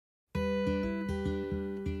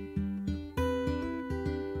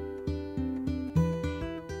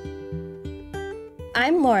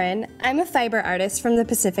I'm Lauren. I'm a fiber artist from the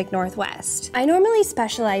Pacific Northwest. I normally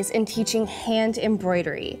specialize in teaching hand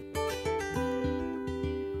embroidery.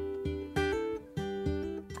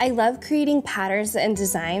 I love creating patterns and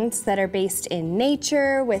designs that are based in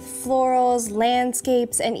nature, with florals,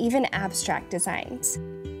 landscapes, and even abstract designs.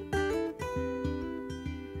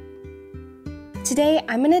 Today,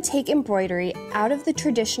 I'm going to take embroidery out of the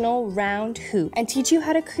traditional round hoop and teach you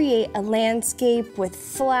how to create a landscape with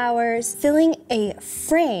flowers, filling a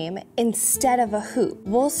frame instead of a hoop.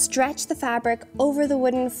 We'll stretch the fabric over the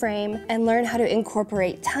wooden frame and learn how to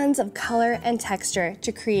incorporate tons of color and texture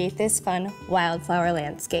to create this fun wildflower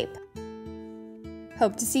landscape.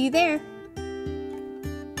 Hope to see you there.